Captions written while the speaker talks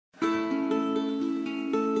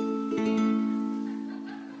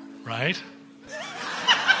right?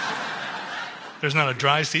 There's not a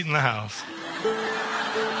dry seat in the house.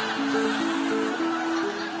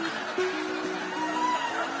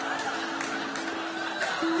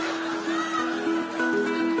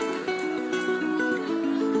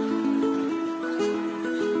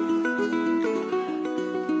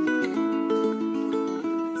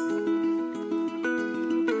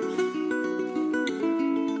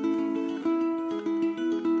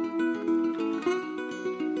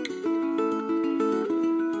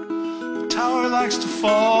 Likes to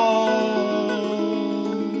fall,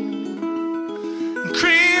 and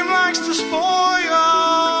cream likes to spoil.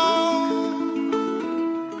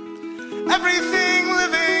 Everything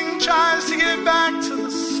living tries to get back to the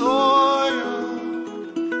soil.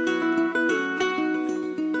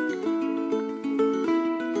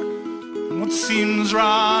 And what seems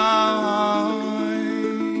right,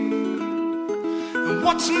 and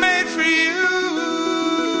what's made for you.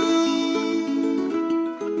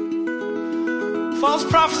 False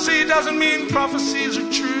prophecy doesn't mean prophecies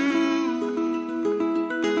are true.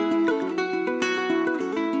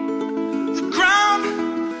 The ground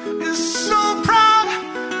is so proud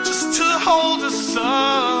just to hold us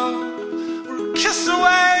up. We're a kiss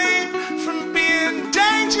away from being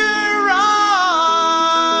dangerous.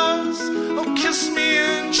 Oh, kiss me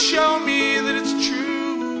and show me that it's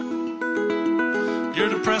true. You're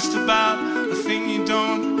depressed about a thing you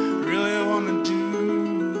don't really want to do.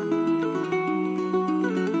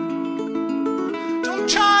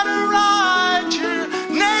 Try to write your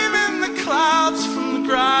name in the clouds from the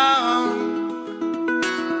ground.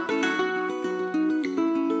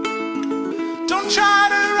 Don't try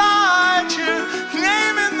to write your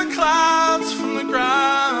name in the clouds from the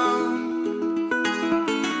ground.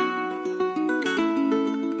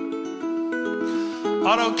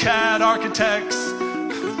 AutoCAD architects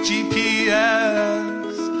with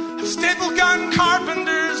GPS have staple gun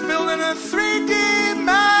carpenters building a 3D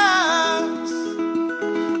mess.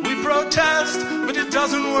 Protest, but it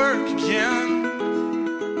doesn't work again.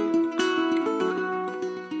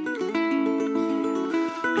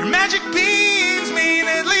 Your magic beans mean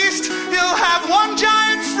at least you'll have one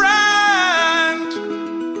giant friend.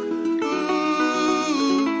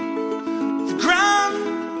 Ooh, the ground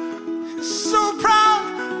is so proud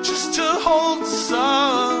just to hold us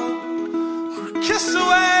up. We're a kiss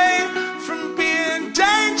away from being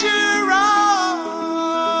dangerous.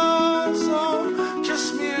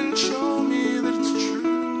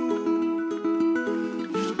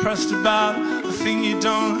 Pressed about a thing you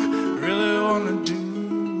don't really want to do.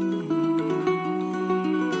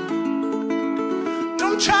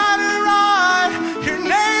 Don't try to write your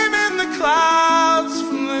name in the clouds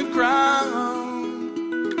from the ground.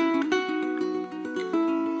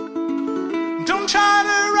 Don't try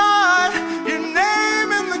to write your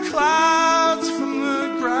name in the clouds from the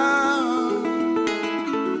ground.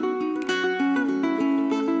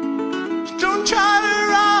 Don't try to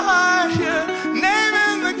write your name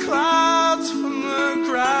in the clouds from the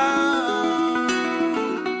ground.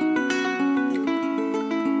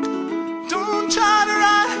 Don't try to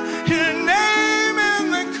write your name in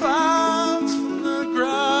the clouds from the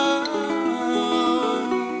ground.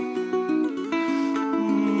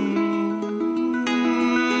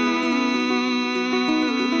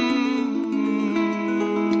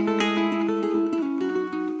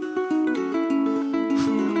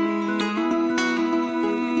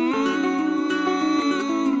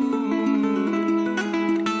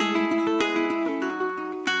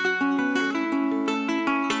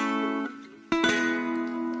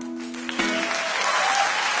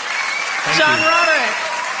 John Roderick.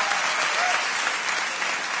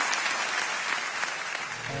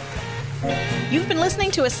 You've been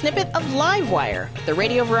listening to a snippet of Livewire, the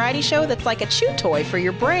radio variety show that's like a chew toy for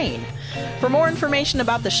your brain. For more information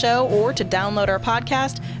about the show or to download our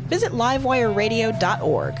podcast, visit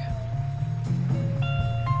livewireradio.org.